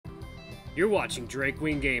You're watching Drake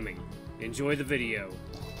Queen Gaming. Enjoy the video.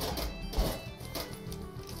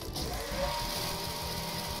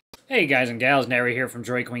 Hey guys and gals, Nary here from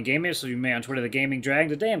Drake Queen Gaming, so you may on Twitter the Gaming Dragon.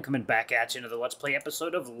 Today I'm coming back at you into the Let's Play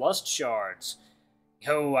episode of Lust Shards.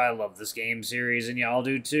 Yo, I love this game series, and y'all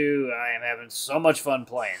do too. I am having so much fun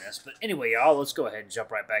playing this. But anyway, y'all, let's go ahead and jump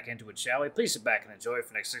right back into it, shall we? Please sit back and enjoy for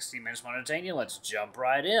the next 16 minutes to entertain you. Let's jump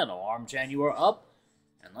right in. Alarm chan, you are up,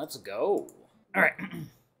 and let's go. Alright.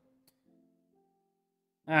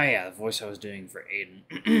 Oh yeah, the voice I was doing for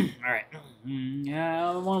Aiden. Alright.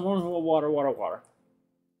 Yeah, water.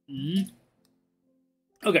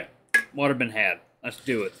 Okay, water been had. Let's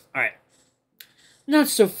do it. Alright. Not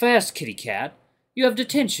so fast, kitty cat. You have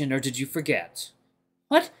detention, or did you forget?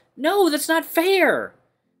 What? No, that's not fair!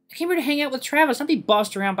 I came here to hang out with Travis, not be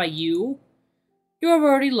bossed around by you. You're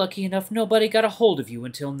already lucky enough nobody got a hold of you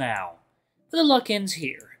until now. But the luck ends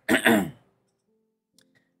here.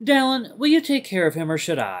 Dallin, will you take care of him, or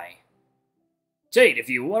should I? Tate, if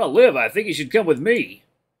you want to live, I think you should come with me.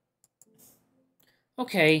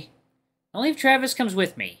 Okay. Only if Travis comes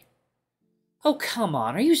with me. Oh, come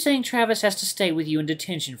on. Are you saying Travis has to stay with you in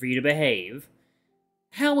detention for you to behave?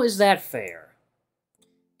 How is that fair?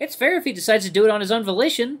 It's fair if he decides to do it on his own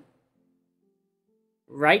volition.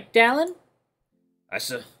 Right, Dallin? I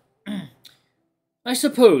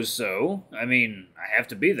suppose so. I mean, I have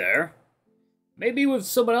to be there. Maybe with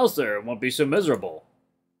someone else there, it won't be so miserable.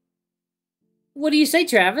 What do you say,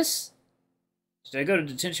 Travis? Should I go to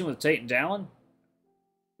detention with Tate and Dallin?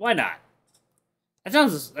 Why not? That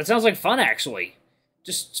sounds like fun, actually.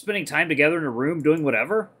 Just spending time together in a room doing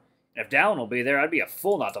whatever. And if Dallin will be there, I'd be a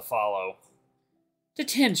fool not to follow.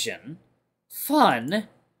 Detention? Fun?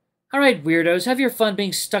 Alright, weirdos, have your fun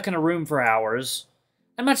being stuck in a room for hours.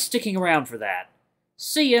 I'm not sticking around for that.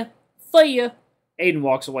 See ya. See ya. Aiden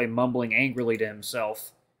walks away, mumbling angrily to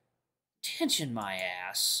himself. Detention, my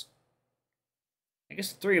ass. I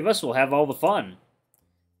guess the three of us will have all the fun.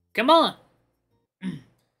 Come on.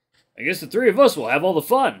 I guess the three of us will have all the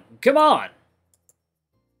fun. Come on.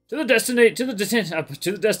 To the destination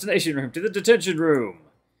room. To the detention room.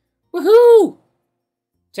 Woohoo!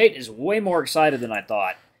 Tate is way more excited than I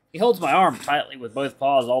thought. He holds my arm tightly with both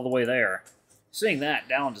paws all the way there. Seeing that,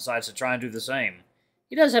 Dallin decides to try and do the same.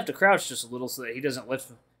 He does have to crouch just a little so that he doesn't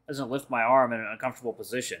lift my arm in an uncomfortable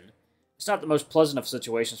position. It's not the most pleasant of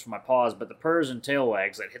situations for my paws, but the purrs and tail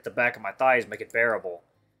wags that hit the back of my thighs make it bearable.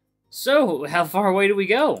 So, how far away do we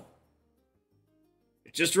go?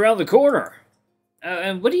 It's just around the corner.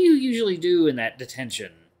 And what do you usually do in that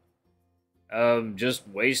detention? Just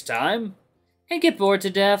waste time? And get bored to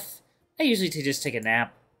death. I usually just take a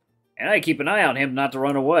nap. And I keep an eye on him not to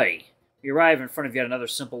run away. We arrive in front of yet another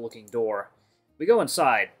simple-looking door. We go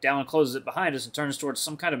inside. Dallin closes it behind us and turns towards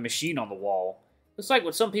some kind of machine on the wall. Looks like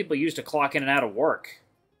what some people use to clock in and out of work.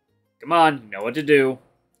 Come on, you know what to do.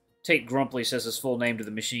 Tate grumpily says his full name to the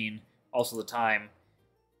machine, also the time.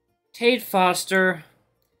 Tate Foster,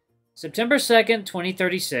 September 2nd,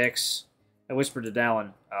 2036. I whispered to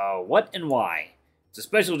Dallin, what and why? It's a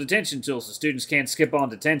special detention tool so students can't skip on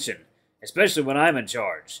detention, especially when I'm in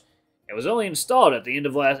charge. It was only installed at the end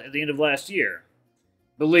of last year.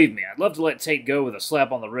 Believe me, I'd love to let Tate go with a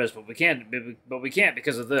slap on the wrist, but we can't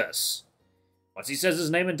because of this. Once he says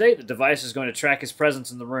his name and date, the device is going to track his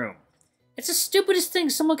presence in the room. It's the stupidest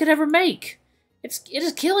thing someone could ever make. It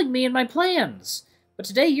is killing me and my plans. But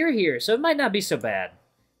today you're here, so it might not be so bad.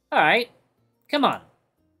 Alright, come on.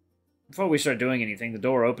 Before we start doing anything, the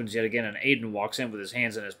door opens yet again and Aiden walks in with his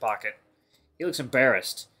hands in his pocket. He looks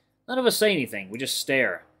embarrassed. None of us say anything, we just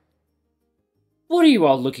stare. What are you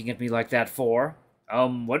all looking at me like that for?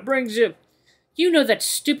 What brings you... You know that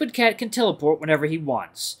stupid cat can teleport whenever he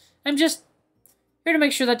wants. I'm just here to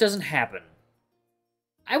make sure that doesn't happen.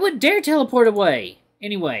 I wouldn't dare teleport away.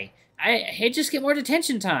 Anyway, I just get more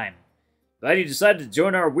detention time. Glad you decided to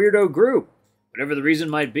join our weirdo group, whatever the reason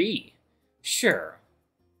might be. Sure.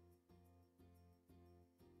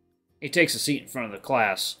 He takes a seat in front of the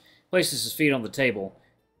class, places his feet on the table,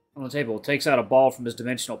 takes out a ball from his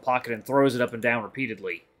dimensional pocket and throws it up and down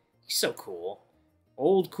repeatedly. He's so cool.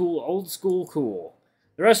 Old school cool.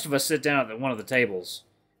 The rest of us sit down at one of the tables.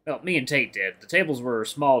 Well, me and Tate did. The tables were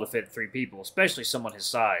small to fit 3 people, especially someone his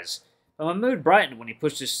size. But my mood brightened when he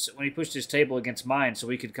pushed his table against mine so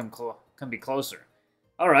we could come be closer.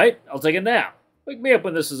 All right, I'll take a nap. Wake me up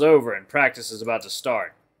when this is over and practice is about to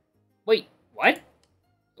start. Wait, what?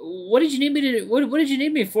 What did you need me to? What did you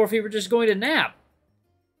need me for if you were just going to nap?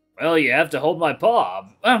 Well, you have to hold my paw.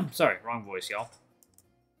 Sorry, wrong voice, y'all.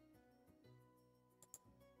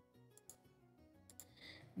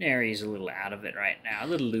 Nary's a little out of it right now, a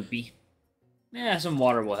little loopy. Yeah, some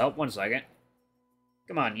water will help. 1 second.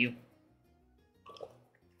 Come on, you.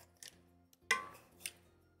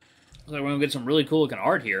 Looks like we're gonna get some really cool looking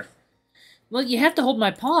art here. Well, you have to hold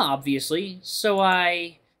my paw, obviously, so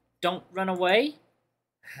I don't run away.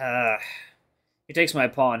 He takes my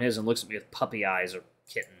paw in his and looks at me with puppy eyes, or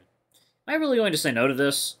kitten. Am I really going to say no to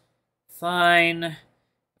this? Fine.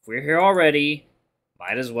 If we're here already,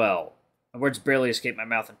 might as well. My words barely escape my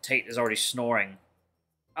mouth, and Tate is already snoring.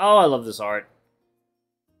 Oh, I love this art.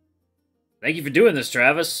 Thank you for doing this,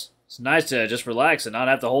 Travis. It's nice to just relax and not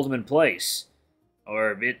have to hold him in place.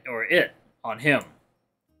 Or it on him.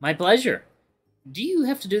 My pleasure. Do you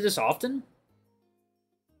have to do this often?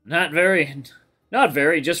 Not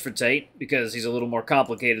very, just for Tate, because he's a little more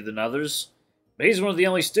complicated than others. But he's one of the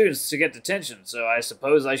only students to get detention, so I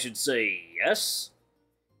suppose I should say yes?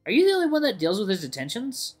 Are you the only one that deals with his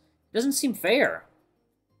detentions? It doesn't seem fair.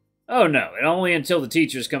 Oh no, and only until the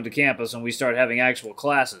teachers come to campus and we start having actual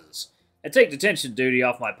classes. I take detention duty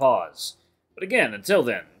off my paws. But again, until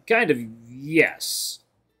then, kind of yes.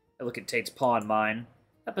 I look at Tate's paw in mine.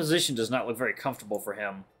 That position does not look very comfortable for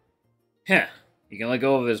him. Heh, he can let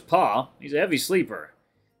go of his paw. He's a heavy sleeper.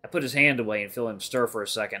 I put his hand away and feel him stir for a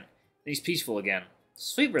second. Then he's peaceful again.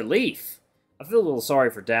 Sweet relief. I feel a little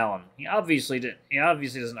sorry for Dallin. He obviously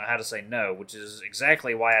doesn't know how to say no, which is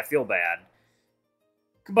exactly why I feel bad.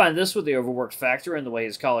 Combine this with the overworked factor and the way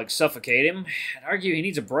his colleagues suffocate him, I'd argue he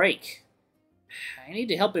needs a break. I need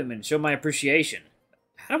to help him and show my appreciation.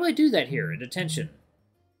 How do I do that here, in detention?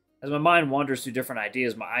 As my mind wanders through different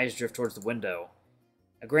ideas, my eyes drift towards the window.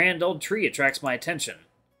 A grand old tree attracts my attention.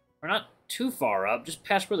 We're not too far up, just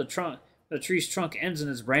past where the tree's trunk ends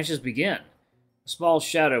and its branches begin. A small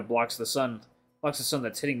shadow blocks the sun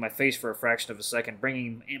that's hitting my face for a fraction of a second,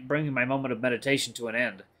 bringing my moment of meditation to an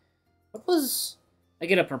end. What was... I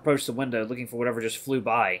get up and approach the window, looking for whatever just flew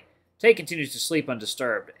by. Tate continues to sleep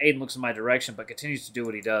undisturbed. Aiden looks in my direction, but continues to do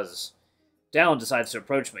what he does. Dallin decides to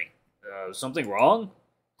approach me. Something wrong?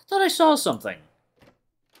 I thought I saw something.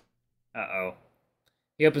 Uh-oh.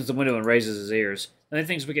 He opens the window and raises his ears. The only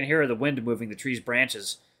things we can hear are the wind moving the tree's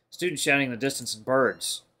branches, students shouting in the distance, and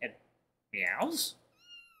birds. And meows?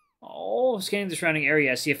 Oh, scanning the surrounding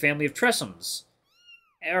area, I see a family of Tressums.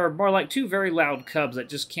 Or more like 2 very loud cubs that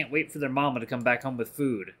just can't wait for their mama to come back home with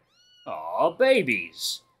food. Aw,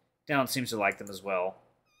 babies. Dallin seems to like them as well.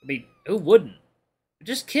 I mean, who wouldn't? They're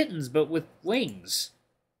just kittens, but with wings.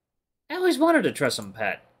 I always wanted a Tressum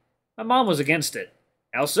pet. My mom was against it.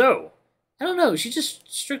 How so? I don't know, she's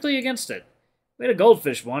just strictly against it. We had a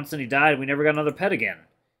goldfish once, and he died, and we never got another pet again.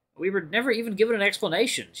 We were never even given an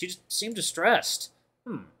explanation. She just seemed distressed.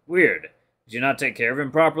 Weird. Did you not take care of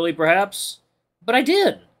him properly, perhaps? But I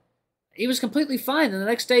did. He was completely fine, and the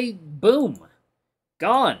next day, boom.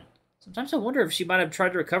 Gone. Sometimes I wonder if she might have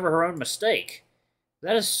tried to recover her own mistake.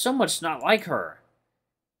 That is so much not like her.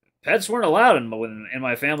 Pets weren't allowed in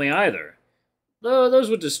my family either. Though those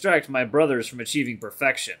would distract my brothers from achieving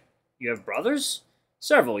perfection. You have brothers?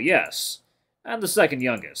 Several, yes. I'm the second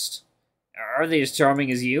youngest. Are they as charming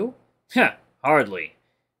as you? Heh, hardly.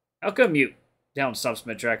 How come you... Dallin stops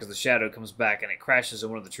mid-track as the shadow comes back and it crashes in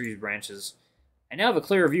one of the tree's branches. I now have a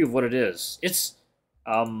clearer view of what it is. It's...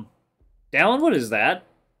 Dallin, what is that?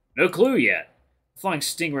 No clue yet. A flying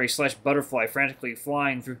stingray / butterfly frantically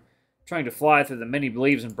trying to fly through the many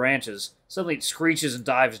leaves and branches. Suddenly it screeches and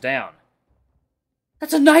dives down.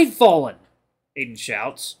 That's a Nightfallen! Aiden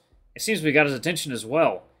shouts. It seems we got his attention as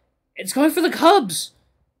well. It's going for the cubs!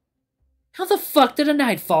 How the fuck did a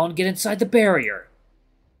Nightfallen get inside the barrier?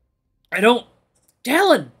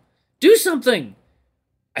 Dallin! Do something!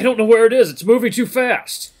 I don't know where it is. It's moving too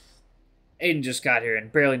fast. Aiden just got here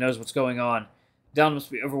and barely knows what's going on. Dallin must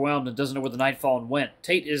be overwhelmed and doesn't know where the Nightfallen went.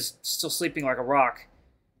 Tate is still sleeping like a rock.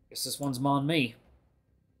 Guess this one's on me.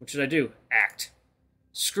 What should I do? Act.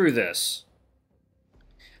 Screw this.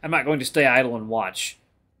 I'm not going to stay idle and watch.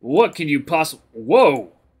 What can you possibly...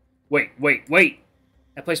 Whoa! Wait.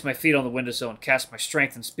 I place my feet on the windowsill and cast my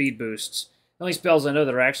strength and speed boosts. The only spells I know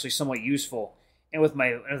that are actually somewhat useful. And with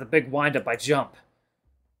a big wind-up, I jump.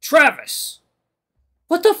 Travis!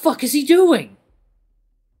 What the fuck is he doing?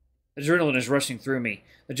 Adrenaline is rushing through me.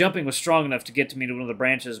 The jumping was strong enough to get me to one of the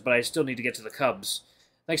branches, but I still need to get to the cubs.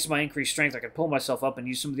 Thanks to my increased strength, I can pull myself up and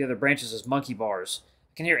use some of the other branches as monkey bars.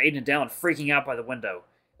 I can hear Aiden and Dallin freaking out by the window.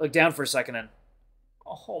 I look down for a second and...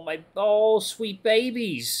 Oh, sweet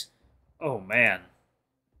babies. Oh, man.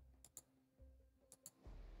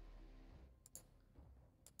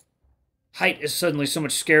 Height is suddenly so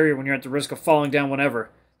much scarier when you're at the risk of falling down whenever.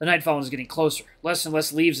 The Nightfallen is getting closer. Less and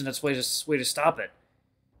less leaves in its way to stop it.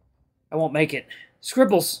 I won't make it.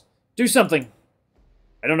 Scribbles, do something.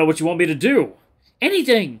 I don't know what you want me to do.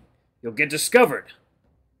 Anything! You'll get discovered.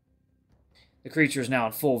 The creature is now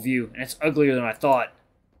in full view, and it's uglier than I thought.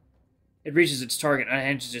 It reaches its target and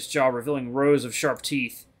unhinges its jaw, revealing rows of sharp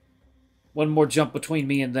teeth. One more jump between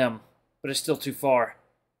me and them, but it's still too far.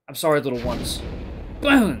 I'm sorry, little ones.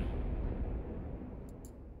 Boom!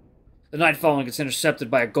 The Nightfallen gets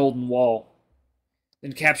intercepted by a golden wall,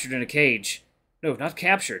 then captured in a cage. No, not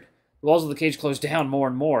captured. The walls of the cage close down more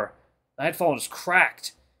and more. The Nightfallen is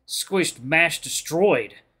cracked, squished, mashed,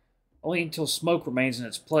 destroyed, only until smoke remains in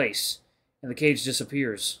its place, and the cage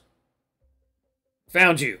disappears.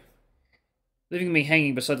 Found you! Leaving me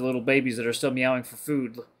hanging beside the little babies that are still meowing for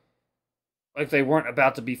food, like they weren't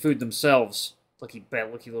about to be food themselves. Lucky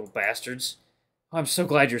little bastards. Oh, I'm so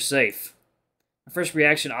glad you're safe. My first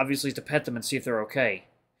reaction, obviously, is to pet them and see if they're okay.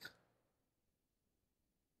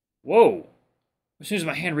 Whoa! As soon as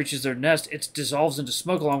my hand reaches their nest, it dissolves into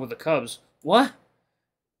smoke along with the cubs. What?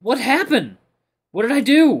 What happened? What did I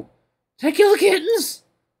do? Did I kill the kittens?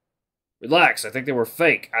 Relax, I think they were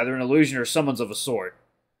fake, either an illusion or summons of a sort.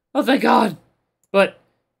 Oh, thank God! But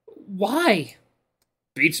why?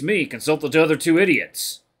 Beats me. Consult the other two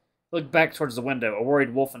idiots. I looked back towards the window, a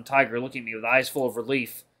worried wolf and tiger looking at me with eyes full of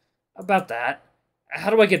relief. About that. How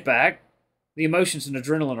do I get back? The emotions and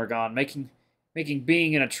adrenaline are gone, making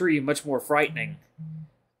being in a tree much more frightening.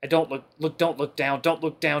 I don't look down, don't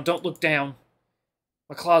look down, don't look down.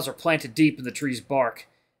 My claws are planted deep in the tree's bark.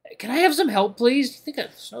 Can I have some help, please? Do you think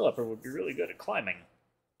a snow leopard would be really good at climbing?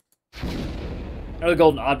 Another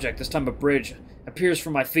golden object, this time a bridge, appears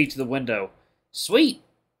from my feet to the window. Sweet!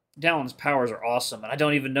 Dallon's powers are awesome, and I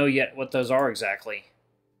don't even know yet what those are exactly.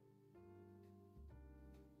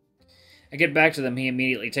 I get back to them, he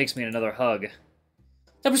immediately takes me in another hug.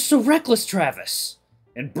 That was so reckless, Travis!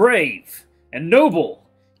 And brave! And noble!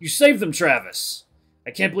 You saved them, Travis!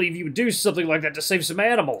 I can't believe you would do something like that to save some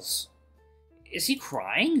animals! Is he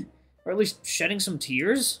crying? Or at least shedding some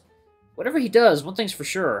tears? Whatever he does, one thing's for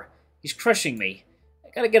sure. He's crushing me. I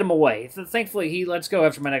gotta get him away. Thankfully, he lets go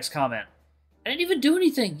after my next comment. I didn't even do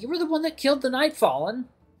anything. You were the one that killed the Nightfallen.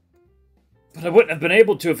 But I wouldn't have been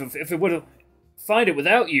able to if it would have find it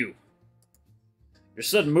without you. Your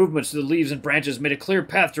sudden movements through the leaves and branches made a clear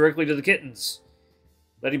path directly to the kittens,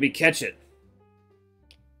 letting me catch it.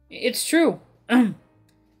 It's true.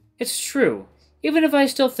 It's true. Even if I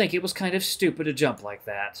still think it was kind of stupid to jump like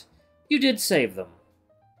that. You did save them.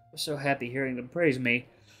 I was so happy hearing them praise me.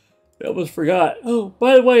 I almost forgot. Oh,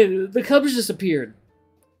 by the way, the cubs disappeared.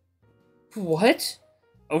 What?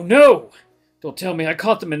 Oh no! Don't tell me I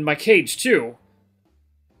caught them in my cage, too.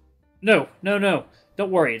 No.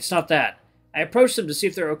 Don't worry, it's not that. I approached them to see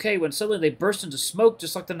if they're okay when suddenly they burst into smoke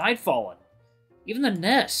just like the Nightfallen. Even the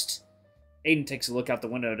nest. Aiden takes a look out the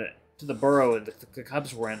window to the burrow the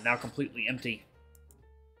cubs were in, now completely empty.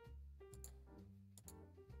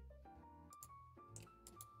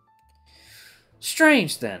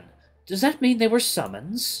 Strange, then. Does that mean they were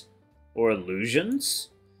summons? Or illusions?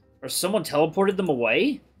 Or someone teleported them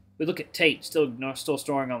away? We look at Tate, still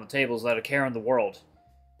storing on the tables without a care in the world.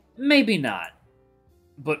 Maybe not.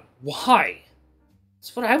 But why?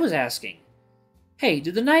 That's what I was asking. Hey,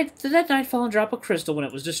 did that Nightfallen drop a crystal when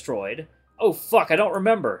it was destroyed? Oh fuck, I don't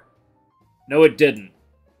remember. No, it didn't.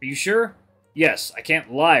 Are you sure? Yes, I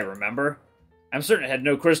can't lie, remember? I'm certain it had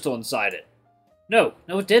no crystal inside it. No,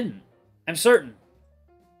 it didn't. I'm certain.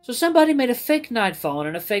 So somebody made a fake Nightfallen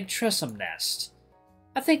and a fake Tressum nest.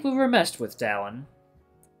 I think we were messed with, Dallon.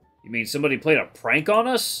 You mean somebody played a prank on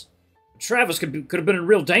us? Travis could have been in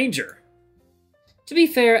real danger. To be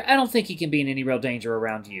fair, I don't think he can be in any real danger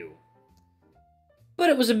around you. But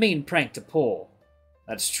it was a mean prank to pull.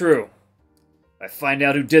 That's true. I find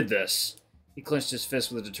out who did this. He clenched his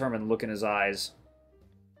fist with a determined look in his eyes.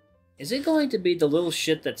 Is it going to be the little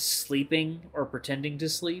shit that's sleeping or pretending to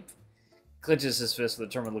sleep? He clenches his fist with a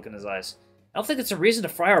determined look in his eyes. I don't think it's a reason to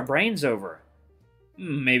fry our brains over.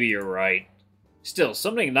 Maybe you're right. Still,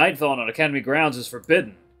 summoning Nightfallen on Academy grounds is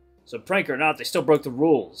forbidden. So prank or not, they still broke the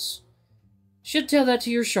rules. Should tell that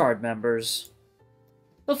to your Shard members.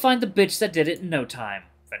 They'll find the bitch that did it in no time.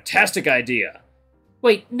 Fantastic idea.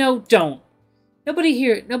 Wait, no, don't. Nobody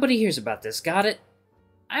hears about this, got it?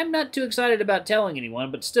 I'm not too excited about telling anyone,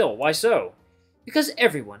 but still, why so? Because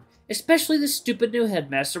everyone, especially the stupid new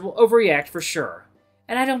headmaster, will overreact for sure.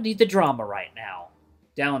 And I don't need the drama right now.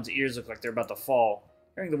 Dallon's ears look like they're about to fall.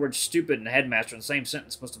 Hearing the word stupid and headmaster in the same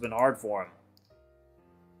sentence must have been hard for him.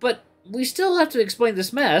 But we still have to explain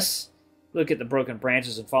this mess. Look at the broken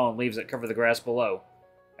branches and fallen leaves that cover the grass below.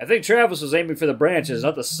 I think Travis was aiming for the branches,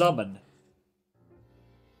 not the summon.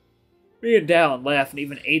 Me and Dallon laugh, and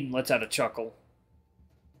even Aiden lets out a chuckle.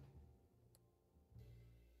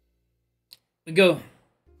 We go...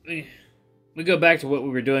 We go back to what we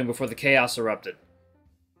were doing before the chaos erupted.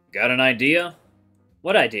 Got an idea?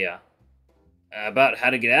 What idea? About how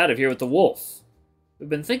to get out of here with the wolf. We've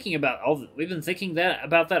been thinking about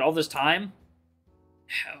that all this time?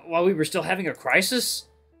 While we were still having a crisis?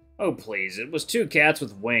 Oh, please, it was 2 cats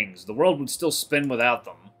with wings. The world would still spin without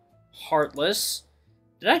them. Heartless.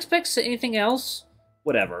 Did I expect anything else?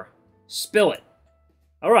 Whatever. Spill it.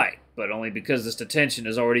 Alright, but only because this detention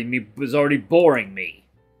is already boring me.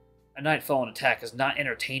 A Nightfallen attack is not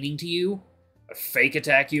entertaining to you? A fake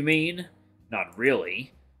attack, you mean? Not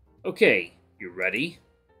really. Okay, you ready?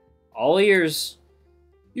 All ears.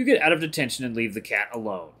 You get out of detention and leave the cat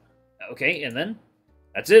alone. Okay, and then?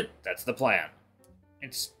 That's it. That's the plan.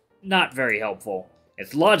 It's not very helpful.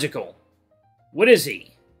 It's logical. What is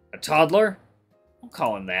he? A toddler? Don't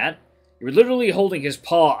call him that. You were literally holding his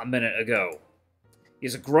paw a minute ago.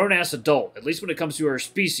 He's a grown-ass adult, at least when it comes to our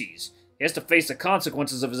species. He has to face the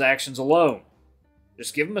consequences of his actions alone.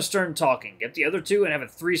 Just give him a stern talking, get the other 2, and have a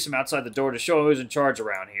threesome outside the door to show who's in charge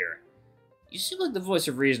around here. You seem like the voice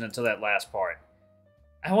of reason until that last part.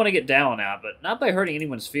 I want to get down now, but not by hurting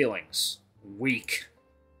anyone's feelings. Weak.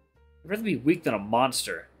 I'd rather be weak than a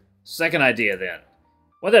monster. Second idea, then.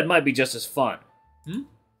 Well, that might be just as fun.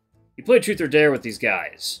 You play Truth or Dare with these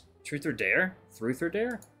guys. Truth or Dare? Truth or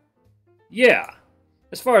Dare? Yeah.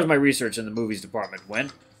 As far as my research in the movies department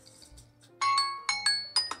went.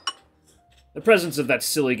 The presence of that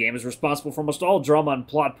silly game is responsible for almost all drama and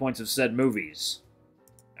plot points of said movies.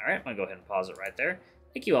 Alright, I'm going to go ahead and pause it right there.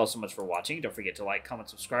 Thank you all so much for watching. Don't forget to like, comment,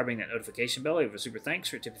 subscribe, and that notification bell. Leave a super thanks.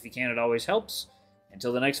 For a tip if you can, it always helps.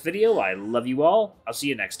 Until the next video, I love you all. I'll see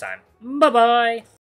you next time. Bye-bye!